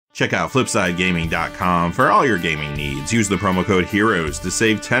Check out flipsidegaming.com for all your gaming needs. Use the promo code HEROES to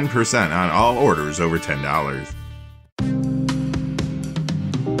save 10% on all orders over $10.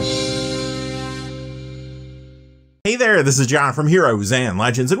 Hey there, this is John from Heroes and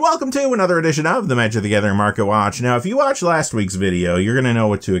Legends, and welcome to another edition of the Magic the Gathering Market Watch. Now, if you watched last week's video, you're going to know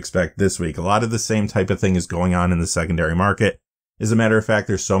what to expect this week. A lot of the same type of thing is going on in the secondary market. As a matter of fact,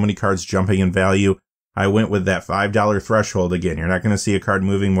 there's so many cards jumping in value. I went with that $5 threshold again. You're not going to see a card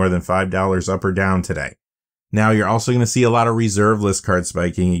moving more than $5 up or down today. Now, you're also going to see a lot of reserve list cards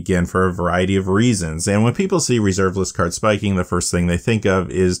spiking again for a variety of reasons. And when people see reserve list cards spiking, the first thing they think of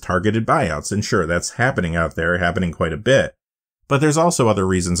is targeted buyouts. And sure, that's happening out there, happening quite a bit. But there's also other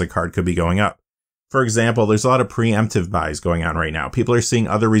reasons a card could be going up. For example, there's a lot of preemptive buys going on right now. People are seeing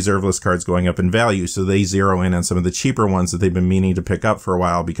other reserve list cards going up in value, so they zero in on some of the cheaper ones that they've been meaning to pick up for a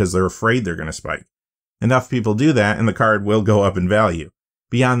while because they're afraid they're going to spike. Enough people do that, and the card will go up in value.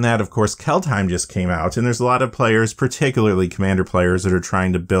 Beyond that, of course, Kaldheim just came out, and there's a lot of players, particularly Commander players, that are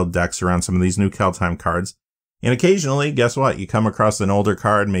trying to build decks around some of these new Kaldheim cards. And occasionally, guess what? You come across an older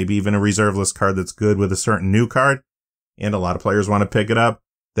card, maybe even a reserve list card that's good with a certain new card, and a lot of players want to pick it up.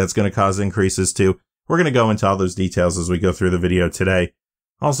 That's going to cause increases too. We're going to go into all those details as we go through the video today.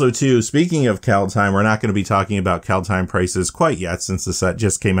 Also, too, speaking of Kaldheim, we're not going to be talking about Kaldheim prices quite yet. Since the set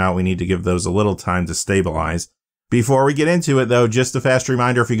just came out, we need to give those a little time to stabilize. Before we get into it, though, just a fast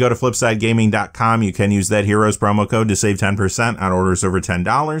reminder, if you go to flipsidegaming.com, you can use that Heroes promo code to save 10% on orders over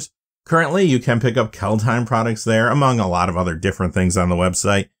 $10. Currently, you can pick up Kaldheim products there, among a lot of other different things on the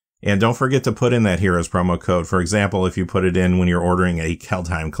website. And don't forget to put in that Heroes promo code. For example, if you put it in when you're ordering a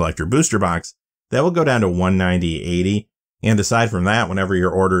Kaldheim Collector Booster Box, that will go down to $190.80. And aside from that, whenever your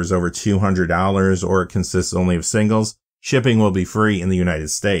order is over $200 or it consists only of singles, shipping will be free in the United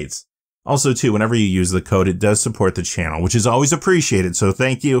States. Also, too, whenever you use the code, it does support the channel, which is always appreciated, so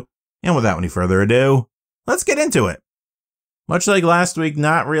thank you. And without any further ado, let's get into it. Much like last week,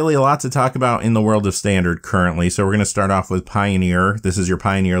 not really a lot to talk about in the world of Standard currently, so we're going to start off with Pioneer. This is your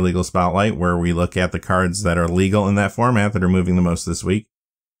Pioneer Legal Spotlight, where we look at the cards that are legal in that format that are moving the most this week.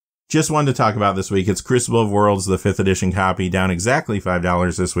 Just one to talk about this week. It's Crucible of Worlds, the 5th edition copy, down exactly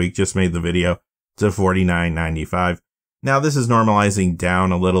 $5 this week. Just made the video to $49.95. Now, this is normalizing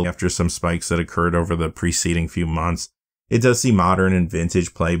down a little after some spikes that occurred over the preceding few months. It does see modern and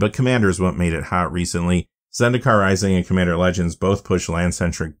vintage play, but Commander is what made it hot recently. Zendikar Rising and Commander Legends both push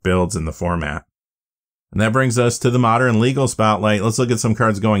land-centric builds in the format. And that brings us to the Modern Legal Spotlight. Let's look at some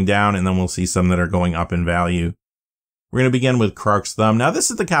cards going down, and then we'll see some that are going up in value. We're going to begin with Krark's Thumb. Now,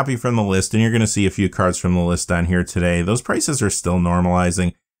 this is the copy from the list, and you're going to see a few cards from the list on here today. Those prices are still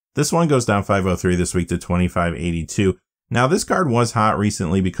normalizing. This one goes down $5.03 this week to $25.82. Now, this card was hot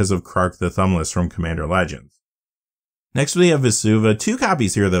recently because of Krark the Thumbless from Commander Legends. Next, we have Vesuva. Two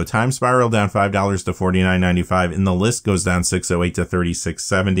copies here, though. Time Spiral down $5 to $49.95, and the list goes down $6.08 to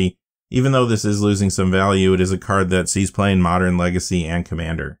 $36.70. Even though this is losing some value, it is a card that sees play in Modern, Legacy, and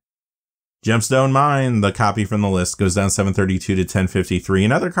Commander. Gemstone Mine, the copy from the list, goes down $7.32 to $10.53,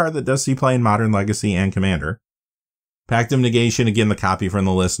 another card that does see play in Modern, Legacy, and Commander. Pact of Negation, again, the copy from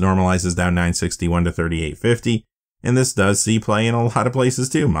the list, normalizes down $9.61 to $38.50, and this does see play in a lot of places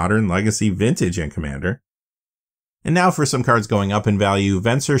too, Modern, Legacy, Vintage, and Commander. And now for some cards going up in value.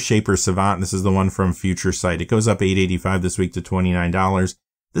 Venser Shaper Savant, this is the one from Future Sight. It goes up $8.85 this week to $29.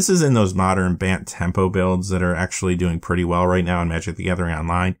 This is in those modern Bant Tempo builds that are actually doing pretty well right now in Magic the Gathering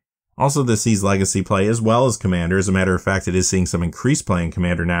Online. Also, this sees Legacy play as well as Commander. As a matter of fact, it is seeing some increased play in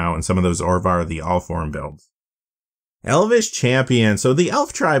Commander now and some of those Orvar the All-Form builds. Elvish Champion. So the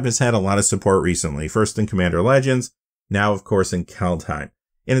Elf tribe has had a lot of support recently, first in Commander Legends, now of course in Kaldheim.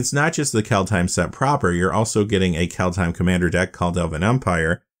 And it's not just the Kaldheim set proper, you're also getting a Kaldheim Commander deck called Elven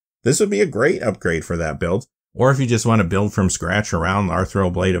Empire. This would be a great upgrade for that build. Or if you just want to build from scratch around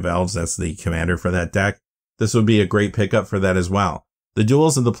Arthro Blade of Elves, that's the commander for that deck, this would be a great pickup for that as well. The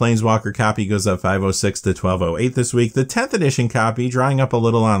Duels of the Planeswalker copy goes up $5.06 to $12.08 this week. The 10th edition copy, drying up a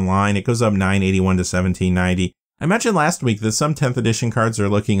little online, it goes up $9.81 to $17.90. I mentioned last week that some 10th edition cards are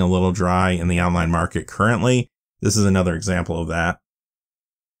looking a little dry in the online market currently. This is another example of that.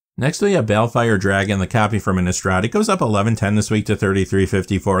 Next we have Balefire Dragon, the copy from Innistrad. It goes up $11.10 this week to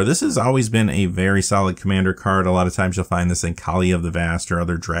 $33.54. This has always been a very solid commander card. A lot of times you'll find this in Kali of the Vast or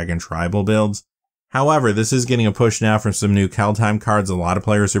other Dragon Tribal builds. However, this is getting a push now from some new Kaldheim cards. A lot of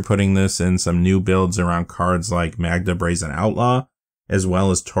players are putting this in some new builds around cards like Magda Brazen Outlaw, as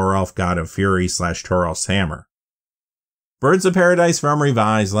well as Toralf God of Fury / Toralf's Hammer. Birds of Paradise from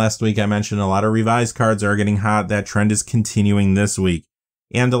Revised. Last week I mentioned a lot of Revised cards are getting hot. That trend is continuing this week.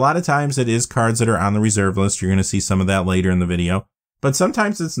 And a lot of times it is cards that are on the reserve list. You're going to see some of that later in the video. But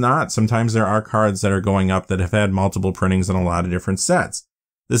sometimes it's not. Sometimes there are cards that are going up that have had multiple printings in a lot of different sets.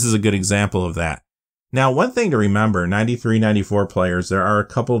 This is a good example of that. Now, one thing to remember, 93, 94 players, there are a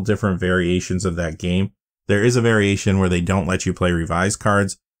couple different variations of that game. There is a variation where they don't let you play revised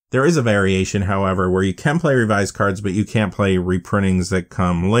cards. There is a variation, however, where you can play revised cards, but you can't play reprintings that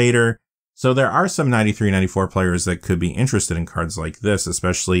come later. So there are some 93, 94 players that could be interested in cards like this,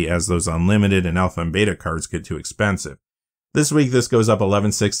 especially as those unlimited and alpha and beta cards get too expensive. This week, this goes up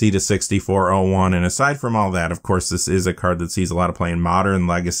 1160 to 6401, and aside from all that, of course, this is a card that sees a lot of play in Modern,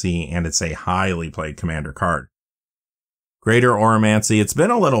 Legacy, and it's a highly played Commander card. Greater Oromancy, it's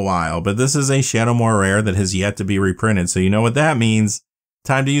been a little while, but this is a Shadowmoor rare that has yet to be reprinted, so you know what that means.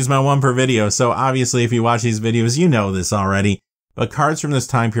 Time to use my one per video, so obviously if you watch these videos, you know this already. But cards from this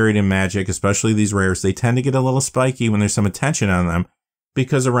time period in Magic, especially these rares, they tend to get a little spiky when there's some attention on them,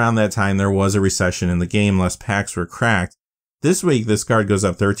 because around that time there was a recession in the game, less packs were cracked. This week, this card goes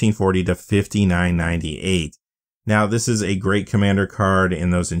up 1340 to 5998. Now, this is a great Commander card in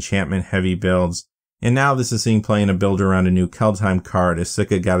those enchantment-heavy builds, and now this is seeing play in a build around a new Kaldheim card,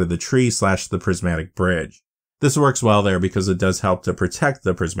 Isika God of the Tree / the Prismatic Bridge. This works well there because it does help to protect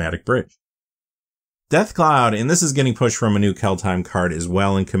the Prismatic Bridge. Death Cloud, and this is getting pushed from a new Kaldheim card as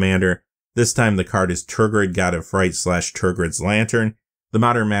well in Commander. This time the card is Tergrid God of Fright / Tergrid's Lantern. The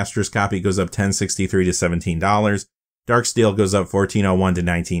Modern Masters copy goes up $10.63 to $17. Darksteel goes up $14.01 to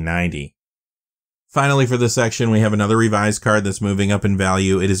 $19.90. Finally, for this section, we have another revised card that's moving up in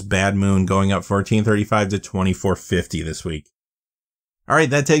value. It is Bad Moon, going up $14.35 to $24.50 this week. All right,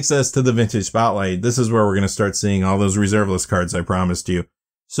 that takes us to the Vintage Spotlight. This is where we're going to start seeing all those reserve list cards I promised you.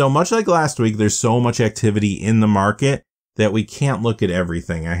 So much like last week, there's so much activity in the market that we can't look at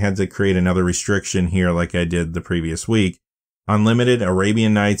everything. I had to create another restriction here like I did the previous week. Unlimited,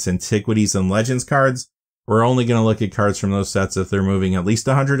 Arabian Nights, Antiquities, and Legends cards. We're only going to look at cards from those sets if they're moving at least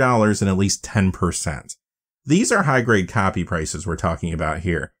 $100 and at least 10%. These are high-grade copy prices we're talking about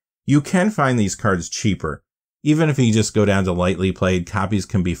here. You can find these cards cheaper. Even if you just go down to lightly played, copies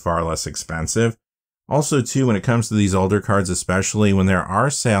can be far less expensive. Also, too, when it comes to these older cards, especially when there are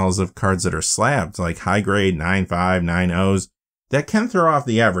sales of cards that are slabbed, like high-grade 9.5, 9.0s, that can throw off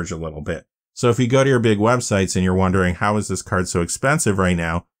the average a little bit. So if you go to your big websites and you're wondering, how is this card so expensive right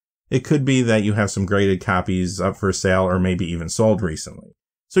now? It could be that you have some graded copies up for sale or maybe even sold recently.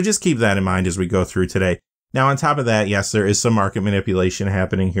 So just keep that in mind as we go through today. Now, on top of that, yes, there is some market manipulation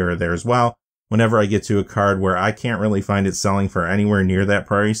happening here or there as well. Whenever I get to a card where I can't really find it selling for anywhere near that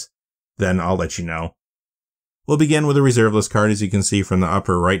price, then I'll let you know. We'll begin with a reserve list card, as you can see from the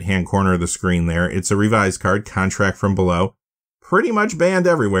upper right-hand corner of the screen there. It's a revised card, Contract from Below. Pretty much banned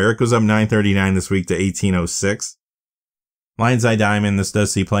everywhere. It goes up $9.39 this week to $18.06. Lion's Eye Diamond, this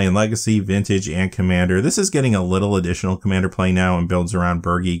does see play in Legacy, Vintage, and Commander. This is getting a little additional Commander play now and builds around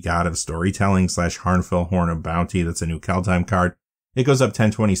Bergi, God of Storytelling / Harnfil, Horn of Bounty. That's a new Kaldheim card. It goes up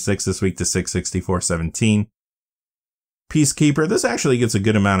 $10.26 this week to $664.17. Peacekeeper, this actually gets a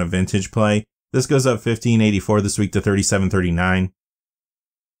good amount of Vintage play. This goes up $15.84 this week to $37.39.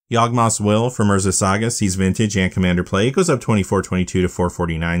 Yawgmoth's Will from Urza Saga sees Vintage and Commander play. It goes up $24.22 to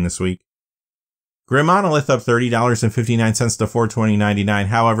 $4.49 this week. Grim Monolith up $30.59 to $420.99.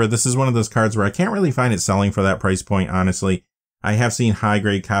 However, this is one of those cards where I can't really find it selling for that price point, honestly. I have seen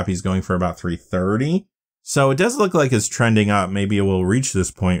high-grade copies going for about $330. So it does look like it's trending up. Maybe it will reach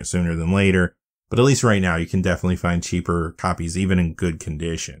this point sooner than later. But at least right now, you can definitely find cheaper copies, even in good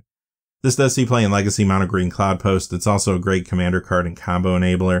condition. This does see play in Legacy Mono Green Cloud Post. It's also a great Commander card and combo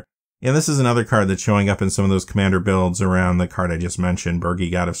enabler. And this is another card that's showing up in some of those Commander builds around the card I just mentioned, Bergi,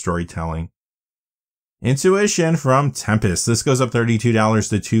 God of Storytelling. Intuition from Tempest. This goes up $32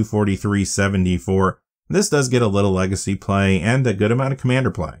 to $243.74. This does get a little Legacy play and a good amount of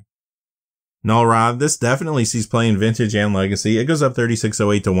Commander play. Null Rod. This definitely sees play in Vintage and Legacy. It goes up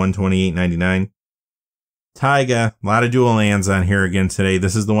 $36.08 to $128.99. Taiga. A lot of dual lands on here again today.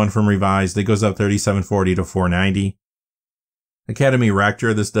 This is the one from Revised. It goes up $37.40 to $490. Academy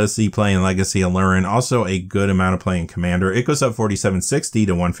Rector. This does see play in Legacy Allurin. Also a good amount of play in Commander. It goes up $47.60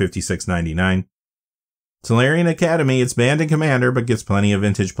 to $156.99. Tolarian Academy, it's banned in Commander, but gets plenty of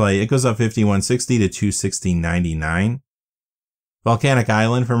Vintage play. It goes up $51.60 to $260.99. Volcanic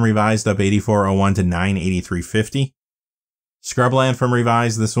Island from Revised up $84.01 to $983.50. Scrubland from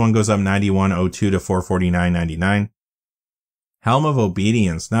Revised, this one goes up $91.02 to $449.99. Helm of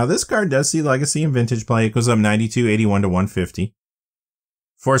Obedience. Now this card does see Legacy and Vintage play. It goes up $92.81 to $150.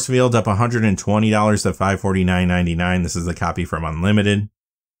 Force Field up $120 to $549.99. This is the copy from Unlimited.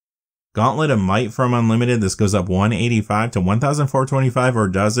 Gauntlet of Might from Unlimited. This goes up $185 to $1,425, or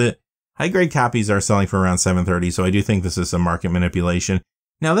does it? High-grade copies are selling for around 730, so I do think this is some market manipulation.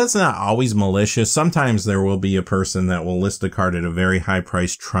 Now, that's not always malicious. Sometimes there will be a person that will list a card at a very high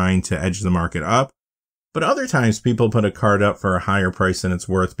price trying to edge the market up. But other times people put a card up for a higher price than it's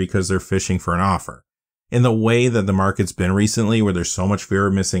worth because they're fishing for an offer. In the way that the market's been recently, where there's so much fear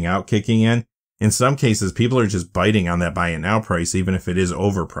of missing out kicking in some cases people are just biting on that buy it now price even if it is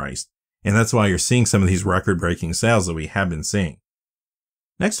overpriced. And that's why you're seeing some of these record-breaking sales that we have been seeing.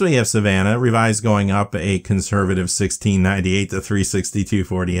 Next we have Savannah, revised going up a conservative $16.98 to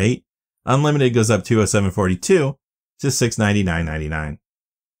 $362.48. Unlimited goes up $207.42 to $699.99.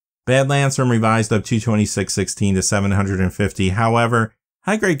 Badlands from revised up $226.16 to $750. However,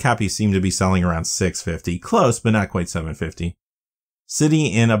 high-grade copies seem to be selling around $650. Close, but not quite $750. City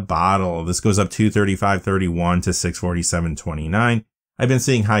in a Bottle. This goes up $235.31 to $647.29. I've been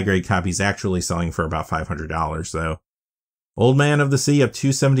seeing high-grade copies actually selling for about $500 though. Old Man of the Sea up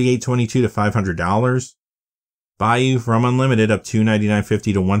 $278.22 to $500. Bayou from Unlimited up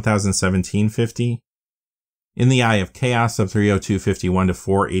 $299.50 to $1,017.50. In the Eye of Chaos up $302.51 to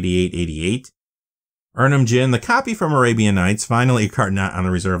 $488.88. Urnham Jin, the copy from Arabian Nights, finally a card not on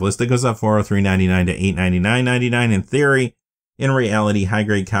the reserve list. It goes up $403.99 to $899.99 in theory. In reality,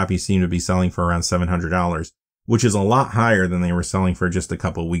 high-grade copies seem to be selling for around $700, which is a lot higher than they were selling for just a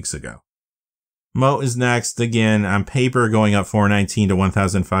couple weeks ago. Moat is next, again, on paper going up $419 to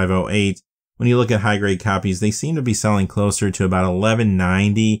 $1,508. When you look at high-grade copies, they seem to be selling closer to about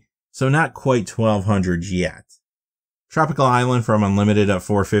 $1,190, so not quite $1,200 yet. Tropical Island from Unlimited up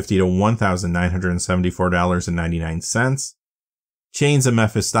 $450 to $1,974.99. Chains of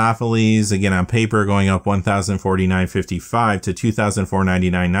Mephistopheles, again on paper, going up $1,049.55 to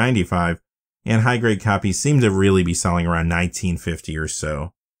 $2,499.95, and high-grade copies seem to really be selling around $1,950 or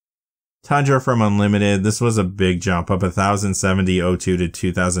so. Tundra from Unlimited, this was a big jump, up $1,070.02 to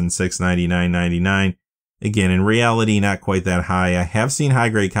 $2,699.99. Again, in reality, not quite that high. I have seen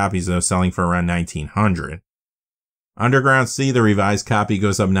high-grade copies, though, selling for around $1,900. Underground Sea, the revised copy,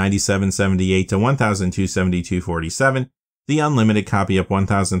 goes up $97.78 to $1,272.47. The Unlimited copy up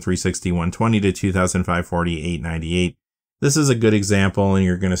 $1,361.20 to $2,548.98. This is a good example, and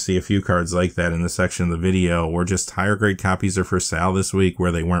you're going to see a few cards like that in the section of the video where just higher grade copies are for sale this week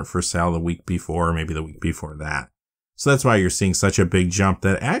where they weren't for sale the week before or maybe the week before that. So that's why you're seeing such a big jump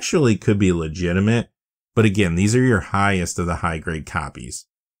that actually could be legitimate. But again, these are your highest of the high grade copies.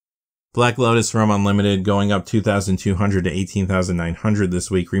 Black Lotus from Unlimited going up $2,200 to $18,900 this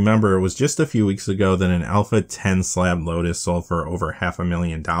week. Remember, it was just a few weeks ago that an Alpha 10 slab Lotus sold for over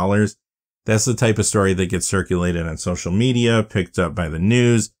 $500,000. That's the type of story that gets circulated on social media, picked up by the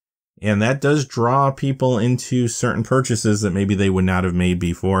news, and that does draw people into certain purchases that maybe they would not have made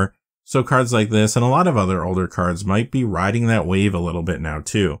before. So cards like this and a lot of other older cards might be riding that wave a little bit now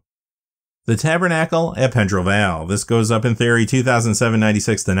too. The Tabernacle at Pendreval. This goes up in theory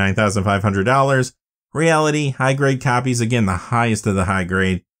 $2,796 to $9,500. Reality, high grade copies, again the highest of the high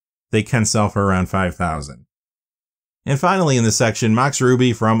grade. They can sell for around $5,000. And finally in this section, Mox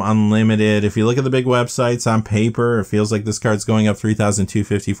Ruby from Unlimited. If you look at the big websites on paper, it feels like this card's going up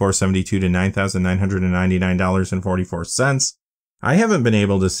 $3,254.72 to $9,999.44. I haven't been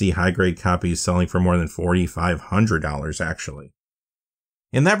able to see high grade copies selling for more than $4,500 actually.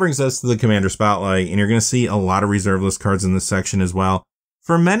 And that brings us to the Commander Spotlight, and you're going to see a lot of reserve list cards in this section as well.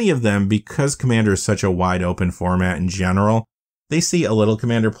 For many of them, because Commander is such a wide open format in general, they see a little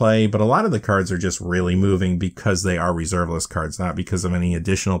Commander play, but a lot of the cards are just really moving because they are reserve list cards, not because of any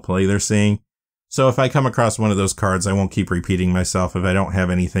additional play they're seeing. So if I come across one of those cards, I won't keep repeating myself. If I don't have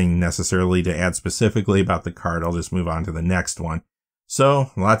anything necessarily to add specifically about the card, I'll just move on to the next one.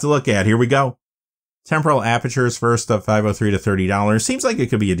 So, a lot to look at. Here we go. Temporal Apertures first up $503 to $30. Seems like it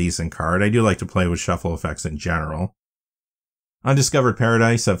could be a decent card. I do like to play with shuffle effects in general. Undiscovered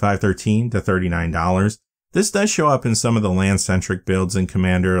Paradise at $513 to $39. This does show up in some of the land-centric builds in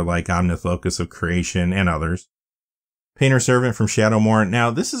Commander like Omnith Locus of Creation and others. Painter Servant from Shadowmoor.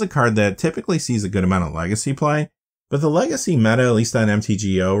 Now, this is a card that typically sees a good amount of legacy play, but the legacy meta, at least on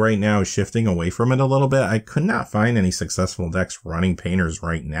MTGO right now, is shifting away from it a little bit. I could not find any successful decks running Painters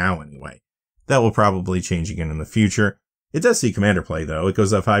right now anyway. That will probably change again in the future. It does see Commander play though. It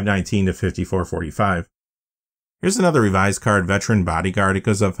goes up $519 to $54.45. Here's another revised card, Veteran Bodyguard. It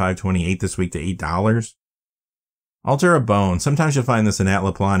goes up $528 this week to $8. Altar of Bone. Sometimes you'll find this in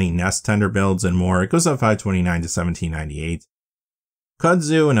Atlaplani, Nest Tender builds, and more. It goes up $529 to $17.98.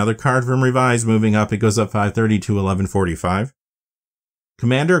 Kudzu, another card from Revised, moving up. It goes up $530 to $11.45.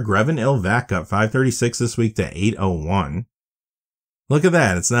 Commander Greven Ilvek up $536 this week to $801. Look at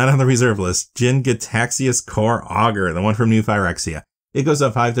that, it's not on the reserve list. Jin Gitaxias Core Augur, the one from New Phyrexia. It goes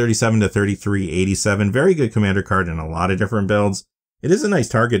up 537 to 3387. Very good commander card in a lot of different builds. It is a nice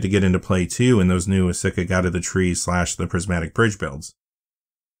target to get into play too in those new Asika God of the Tree / the Prismatic Bridge builds.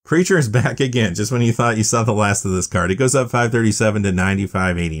 Preacher is back again, just when you thought you saw the last of this card. It goes up 537 to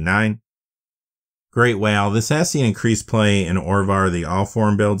 9589. Great Whale. This has seen increased play in Orvar, the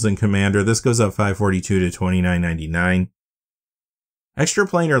all-form builds in Commander. This goes up 542 to 2999. Extra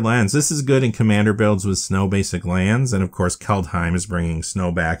Planar Lens. This is good in Commander builds with snow basic lands, and of course Kaldheim is bringing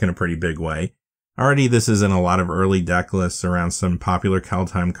snow back in a pretty big way. Already this is in a lot of early deck lists around some popular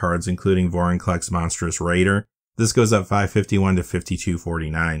Kaldheim cards, including Vorinclex Monstrous Raider. This goes up 551 to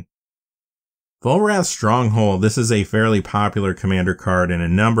 5249. Volrath Stronghold. This is a fairly popular commander card in a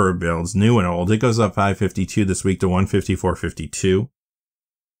number of builds, new and old. It goes up 552 this week to 154.52.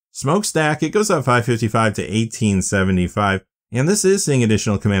 Smokestack. It goes up 555 to 1875. And this is seeing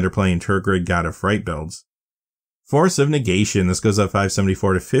additional commander play in Tergrid God of Fright builds. Force of Negation. This goes up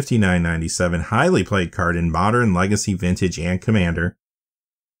 574 to 59.97. Highly played card in Modern, Legacy, Vintage, and Commander.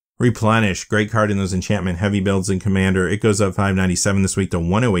 Replenish. Great card in those enchantment heavy builds in Commander. It goes up 597 this week to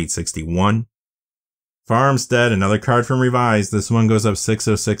 108.61. Farmstead. Another card from Revised. This one goes up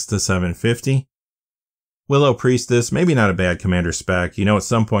 606 to 750. Willow Priestess. Maybe not a bad Commander spec. You know at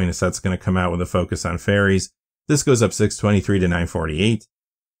some point a set's going to come out with a focus on fairies. This goes up 623 to 948.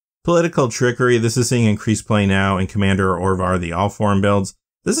 Political Trickery. This is seeing increased play now in Commander or Orvar, the all-form builds.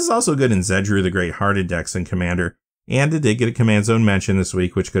 This is also good in Zedru, the Great-Hearted decks in Commander. And it did get a Command Zone mention this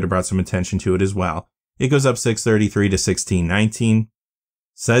week, which could have brought some attention to it as well. It goes up 633 to 1619.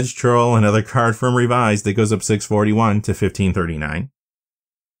 Sedge Troll, another card from Revised. It goes up 641 to 1539.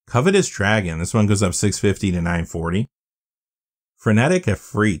 Covetous Dragon. This one goes up 650 to 940. Frenetic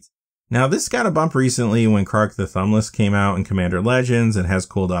Efreet. Now, this got a bump recently when Kark the Thumbless came out in Commander Legends and has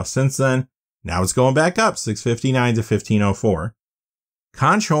cooled off since then. Now it's going back up, 659 to 1504.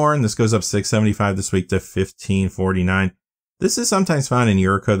 Conch Horn, this goes up 675 this week to 1549. This is sometimes found in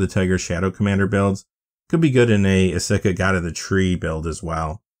Yuriko the Tiger Shadow Commander builds. Could be good in a Asika God of the Tree build as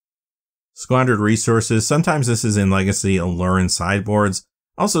well. Squandered Resources. Sometimes this is in Legacy Allurin sideboards.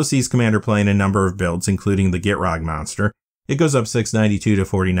 Also sees Commander play in a number of builds, including the Gitrog monster. It goes up 692 to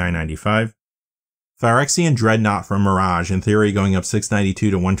 49.95. Phyrexian Dreadnought from Mirage, in theory going up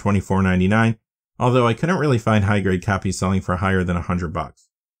 692 to 124.99, although I couldn't really find high-grade copies selling for higher than $100.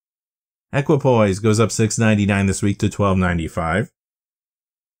 Equipoise goes up 699 this week to 12.95.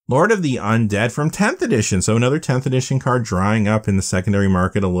 Lord of the Undead from 10th edition, so another 10th edition card drying up in the secondary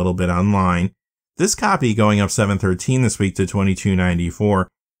market a little bit online. This copy going up 713 this week to 22.94.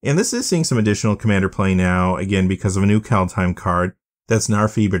 And this is seeing some additional commander play now, again because of a new Kaldheim card, that's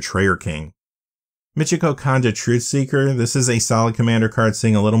Narfi Betrayer King. Michiko Kanda Truthseeker, this is a solid commander card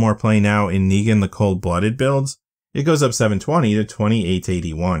seeing a little more play now in Negan the Cold-Blooded builds. It goes up 720 to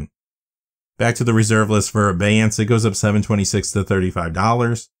 28.81. Back to the reserve list for Abeyance, it goes up 726 to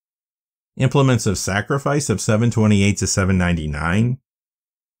 $35. Implements of Sacrifice up 728 to $7.99.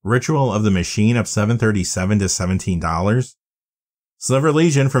 Ritual of the Machine up 737 to $17. Sliver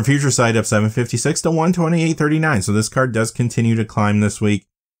Legion from Future Sight up 756 to 128.39, so this card does continue to climb this week.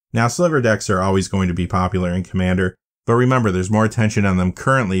 Now, Sliver decks are always going to be popular in Commander, but remember, there's more attention on them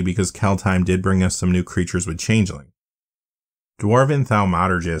currently because Kaldheim did bring us some new creatures with Changeling. Dwarven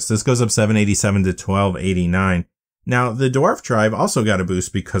Thaumaturgist. This goes up 787 to 12.89. Now, the Dwarf Tribe also got a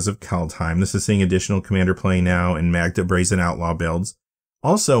boost because of Kaldheim. This is seeing additional Commander play now in Magda Brazen Outlaw builds.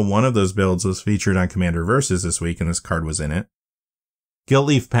 Also, one of those builds was featured on Commander Versus this week, and this card was in it.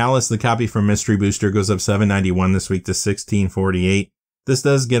 Guiltleaf Palace, the copy from Mystery Booster, goes up 791 this week to 1648. This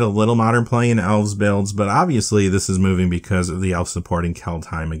does get a little modern play in Elves builds, but obviously this is moving because of the Elf supporting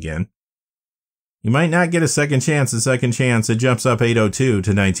Kaldheim again. You might not get a second chance. It jumps up 802 to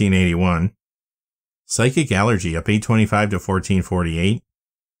 1981. Psychic Allergy up 825 to 1448.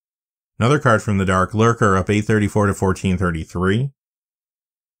 Another card from the Dark Lurker up 834 to 1433.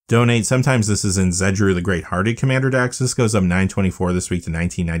 Donate. Sometimes this is in Zedru, the Great-Hearted Commander decks. This goes up 924 this week to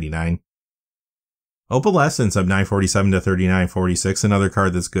 1999. Opalescence up 947 to 3946. Another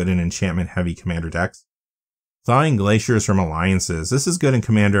card that's good in enchantment-heavy Commander decks. Thawing Glaciers from Alliances. This is good in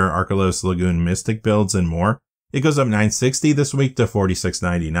Commander, Arkelos, Lagoon, Mystic builds, and more. It goes up 960 this week to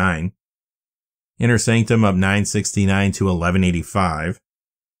 46.99. Inner Sanctum up 969 to 1185.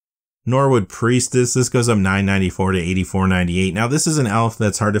 Norwood Priestess, this goes up 994 to 84.98. Now, this is an elf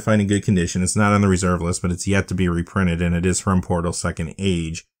that's hard to find in good condition. It's not on the reserve list, but it's yet to be reprinted, and it is from Portal Second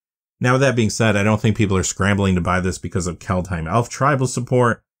Age. Now, with that being said, I don't think people are scrambling to buy this because of Kaldheim Elf Tribal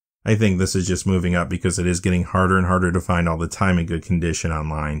support. I think this is just moving up because it is getting harder and harder to find all the time in good condition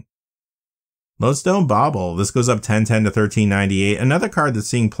online. Lodestone Bauble, this goes up 1010 to 1398, another card that's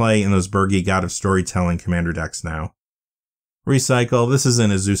seeing play in those Bergi God of Storytelling commander decks now. Recycle, this is in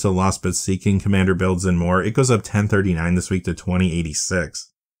Azusa Lost But Seeking commander builds and more, it goes up 1039 this week to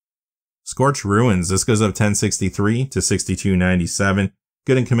 2086. Scorched Ruins, this goes up 1063 to 6297,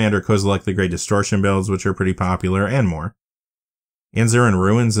 good in Commander Kozilek the Great Distortion builds, which are pretty popular, and more. Anzuran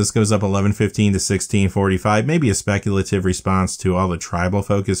Ruins, this goes up 1115 to 1645, maybe a speculative response to all the tribal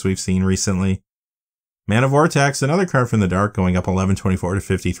focus we've seen recently. Mana Vortex, another card from the dark, going up 1124 to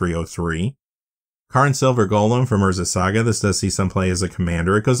 5303. Karn Silver Golem from Urza Saga, this does see some play as a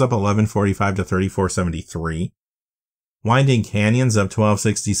commander, it goes up 1145 to 3473. Winding Canyons up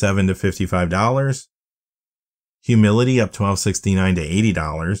 1267 to $55. Humility up 1269 to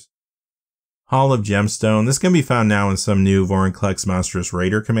 $80. Hall of Gemstone, this can be found now in some new Vorinclex Monstrous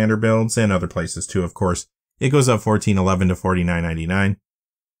Raider commander builds, and other places too, of course. It goes up 1411 to $49.99.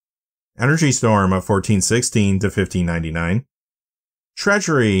 Energy Storm up 1416 to $15.99.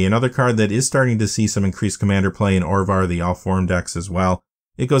 Treachery, another card that is starting to see some increased commander play in Orvar the All-Form decks as well.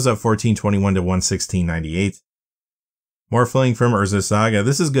 It goes up 1421 to $116.98. Morphling from Urza Saga,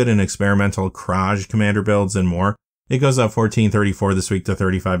 this is good in experimental Kraj commander builds and more. It goes up 1434 this week to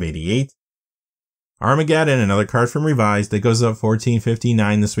 $35.88. Armageddon, another card from Revised, it goes up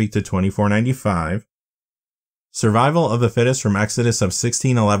 1459 this week to $24.95. Survival of the Fittest from Exodus up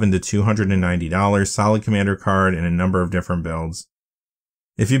 1611 to $290, solid commander card in a number of different builds.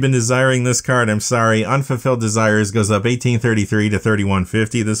 If you've been desiring this card, I'm sorry, Unfulfilled Desires goes up 1833 to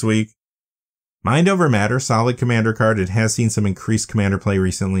 $31.50 this week. Mind Over Matter, solid commander card. It has seen some increased commander play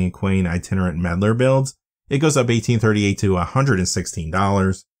recently in Quain Itinerant Meddler builds. It goes up $1838 to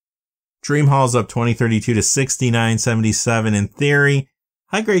 $116. Dream Hall's up $2032 to $69.77 in theory.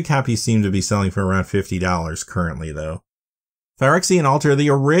 High-grade copies seem to be selling for around $50 currently, though. Phyrexian Altar, the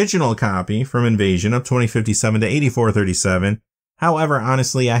original copy from Invasion, up $2057 to $84.37. However,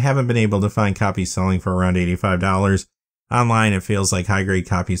 honestly, I haven't been able to find copies selling for around $85. Online, it feels like high-grade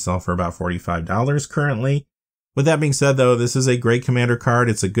copies sell for about $45 currently. With that being said, though, this is a great commander card.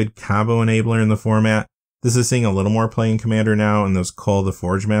 It's a good combo enabler in the format. This is seeing a little more play in commander now in those Cole the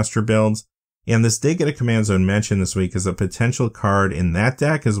Forge Master builds. And this did get a command zone mention this week as a potential card in that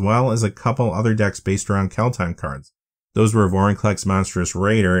deck, as well as a couple other decks based around Kaldheim cards. Those were Vorinclex Monstrous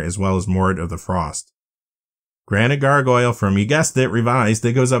Raider, as well as Mord of the Frost. Granite Gargoyle from, you guessed it, Revised.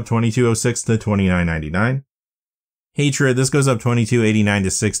 It goes up $22.06 to $29.99. Hatred, this goes up $22.89 to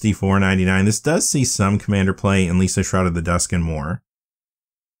 $64.99. This does see some commander play in Lisa Shroud of the Dusk and more.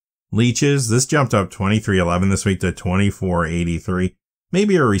 Leeches, this jumped up $23.11 this week to $24.83.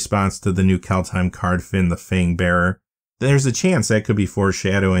 Maybe a response to the new Kaldheim card Finn the Fang Bearer. There's a chance that could be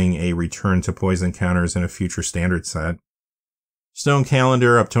foreshadowing a return to poison counters in a future standard set. Stone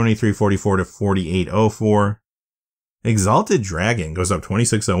Calendar up $23.44 to $48.04. Exalted Dragon goes up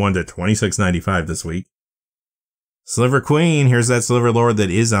 $26.01 to $26.95 this week. Sliver Queen, here's that Sliver Lord that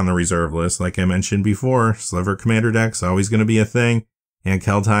is on the reserve list. Like I mentioned before, Sliver commander deck's always going to be a thing, and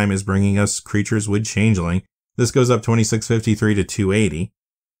Kaldheim is bringing us creatures with Changeling. This goes up $26.53 to $280.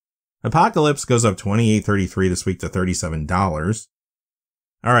 Apocalypse goes up $28.33 this week to $37.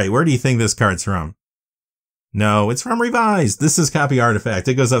 Alright, where do you think this card's from? No, it's from Revised. This is Copy Artifact.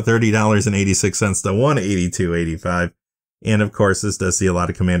 It goes up $30.86 to $182.85. And of course, this does see a lot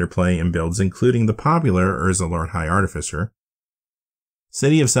of commander play in builds, including the popular Urza Lord High Artificer.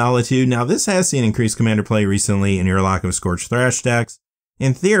 City of Solitude. Now, this has seen increased commander play recently in Earlock of Scorched Thrash decks.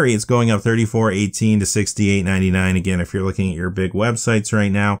 In theory, it's going up $34.18 to $68.99, again, if you're looking at your big websites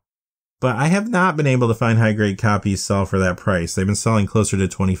right now. But I have not been able to find high-grade copies sell for that price. They've been selling closer to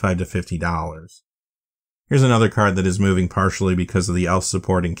 $25 to $50. Here's another card that is moving partially because of the elf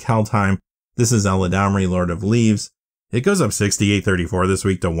support in Kaldheim. This is Eladamri, Lord of Leaves. It goes up $68.34 this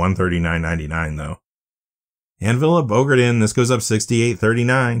week to $139.99, though. Anvil of Bogarden, this goes up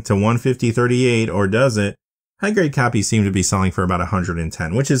 $68.39 to $150.38, or does it? High-grade copies seem to be selling for about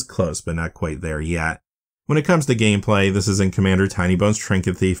 $110, which is close, but not quite there yet. When it comes to gameplay, this is in Commander Tiny Bones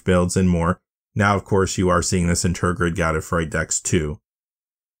Trinket Thief builds and more. Now, of course, you are seeing this in Tergrid God of Fright decks too.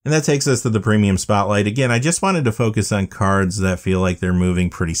 And that takes us to the premium spotlight. Again, I just wanted to focus on cards that feel like they're moving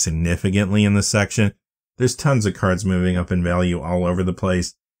pretty significantly in this section. There's tons of cards moving up in value all over the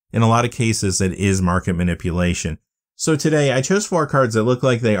place. In a lot of cases, it is market manipulation. So today, I chose 4 cards that look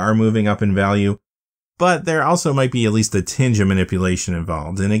like they are moving up in value, but there also might be at least a tinge of manipulation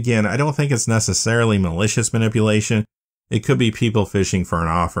involved. And again, I don't think it's necessarily malicious manipulation. It could be people fishing for an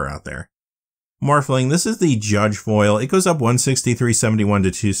offer out there. Morphling, this is the Judge foil. It goes up $163.71 to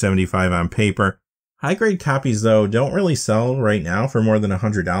 $275 on paper. High-grade copies, though, don't really sell right now for more than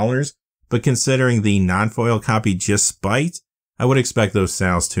 $100. but considering the non-foil copy just spiked, I would expect those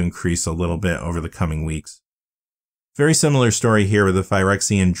sales to increase a little bit over the coming weeks. Very similar story here with the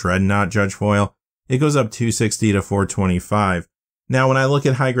Phyrexian Dreadnought Judge foil. It goes up 260 to 425. Now, when I look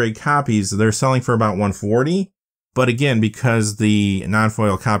at high-grade copies, they're selling for about 140. But again, because the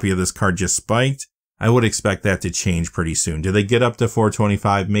non-foil copy of this card just spiked, I would expect that to change pretty soon. Do they get up to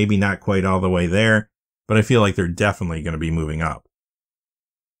 425? Maybe not quite all the way there, but I feel like they're definitely going to be moving up.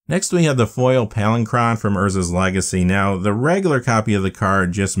 Next, we have the foil Palinchron from Urza's Legacy. Now, the regular copy of the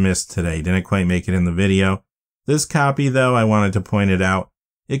card just missed today. Didn't quite make it in the video. This copy, though, I wanted to point it out.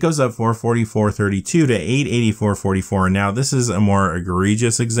 It goes up 444.32 to 884.44. Now, this is a more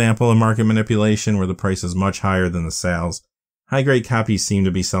egregious example of market manipulation where the price is much higher than the sales. High-grade copies seem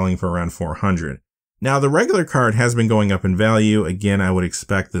to be selling for around 400. Now, the regular card has been going up in value. Again, I would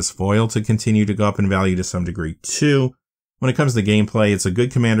expect this foil to continue to go up in value to some degree, too. When it comes to gameplay, it's a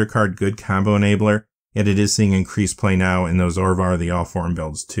good commander card, good combo enabler, yet it is seeing increased play now in those Orvar the All-Form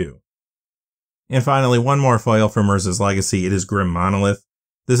builds, too. And finally, one more foil from Urza's Legacy. It is Grim Monolith.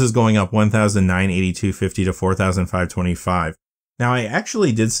 This is going up 1,982.50 to 4,525. Now, I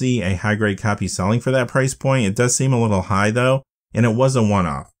actually did see a high-grade copy selling for that price point. It does seem a little high, though, and it was a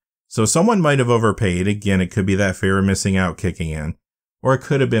one-off. So someone might have overpaid. Again, it could be that fear of missing out kicking in, or it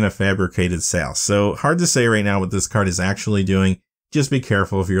could have been a fabricated sale. So hard to say right now what this card is actually doing. Just be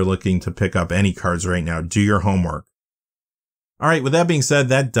careful if you're looking to pick up any cards right now. Do your homework. All right, with that being said,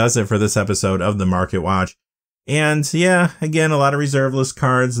 that does it for this episode of the Market Watch. And yeah, again, a lot of reserve list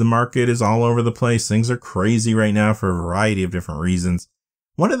cards. The market is all over the place. Things are crazy right now for a variety of different reasons.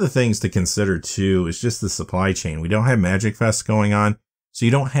 One of the things to consider too is just the supply chain. We don't have Magic Fest going on, so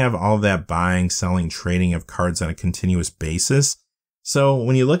you don't have all that buying, selling, trading of cards on a continuous basis. So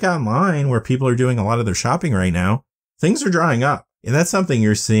when you look online where people are doing a lot of their shopping right now, things are drying up. And that's something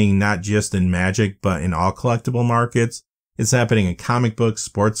you're seeing not just in Magic, but in all collectible markets. It's happening in comic books,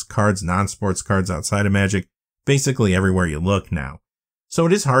 sports cards, non-sports cards outside of Magic, basically everywhere you look now. So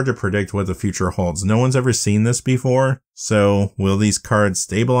it is hard to predict what the future holds. No one's ever seen this before. So will these cards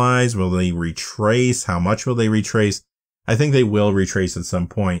stabilize? Will they retrace? How much will they retrace? I think they will retrace at some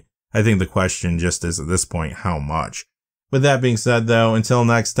point. I think the question just is at this point, how much? With that being said, though, until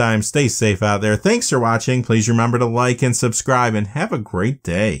next time, stay safe out there. Thanks for watching. Please remember to like and subscribe and have a great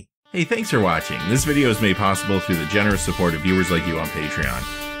day. Hey, thanks for watching. This video is made possible through the generous support of viewers like you on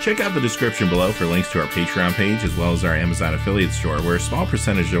Patreon. Check out the description below for links to our Patreon page as well as our Amazon affiliate store, where a small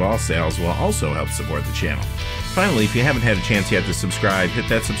percentage of all sales will also help support the channel. Finally, if you haven't had a chance yet to subscribe, hit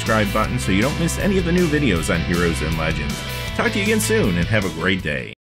that subscribe button so you don't miss any of the new videos on Heroes and Legends. Talk to you again soon and have a great day.